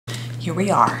Here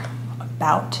we are,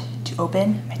 about to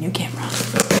open my new camera.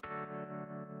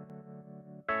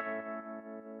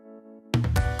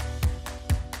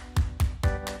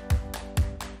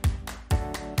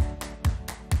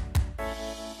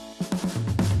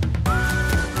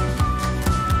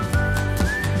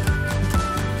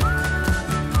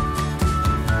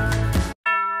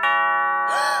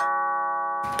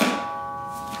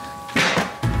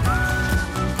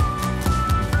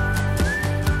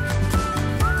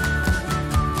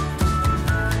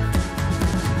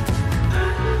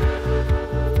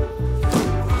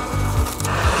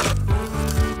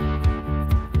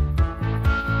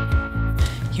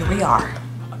 Here we are,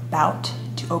 about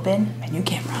to open my new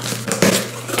camera.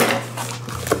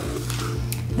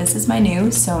 This is my new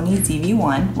Sony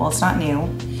ZV1. Well, it's not new.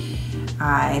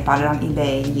 I bought it on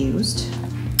eBay used.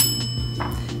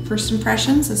 First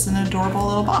impressions, it's an adorable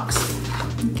little box.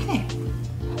 Okay.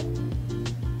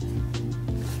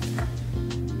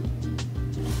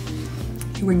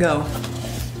 Here we go.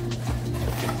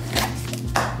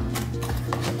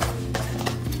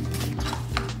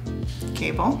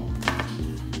 Cable.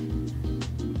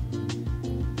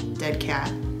 Dead cat.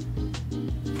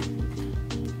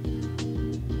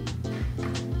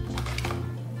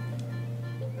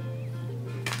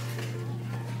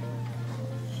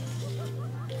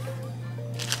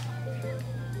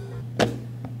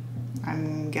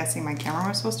 I'm guessing my camera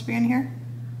was supposed to be in here.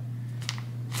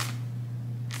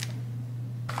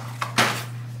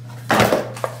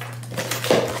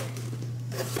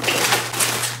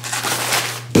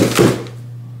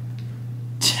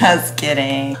 Just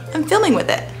kidding. I'm filming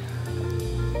with it.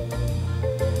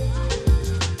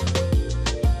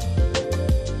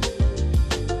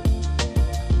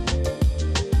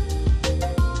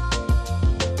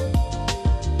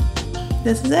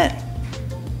 This is it.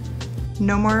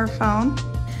 No more phone.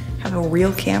 I have a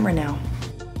real camera now.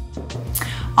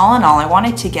 All in all, I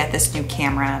wanted to get this new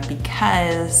camera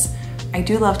because I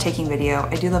do love taking video.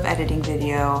 I do love editing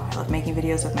video. I love making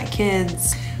videos with my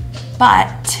kids.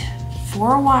 But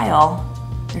for a while,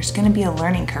 there's gonna be a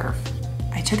learning curve.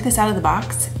 I took this out of the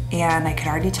box and I could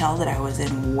already tell that I was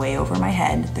in way over my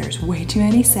head. There's way too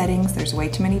many settings. There's way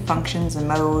too many functions and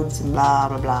modes and blah,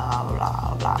 blah, blah,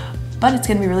 blah, blah. But it's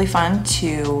gonna be really fun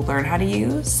to learn how to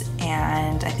use,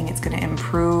 and I think it's gonna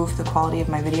improve the quality of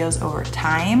my videos over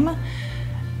time.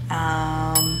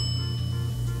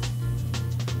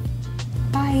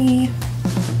 Bye.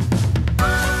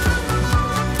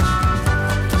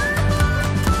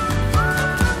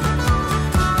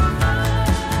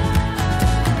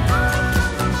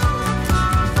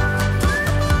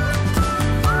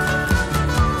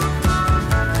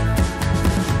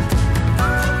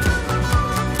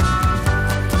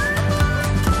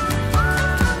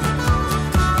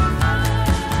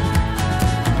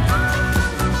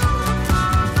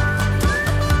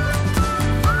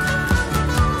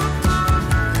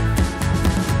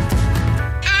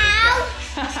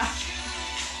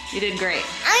 You did great.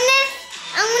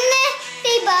 I'm gonna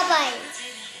say bye-bye.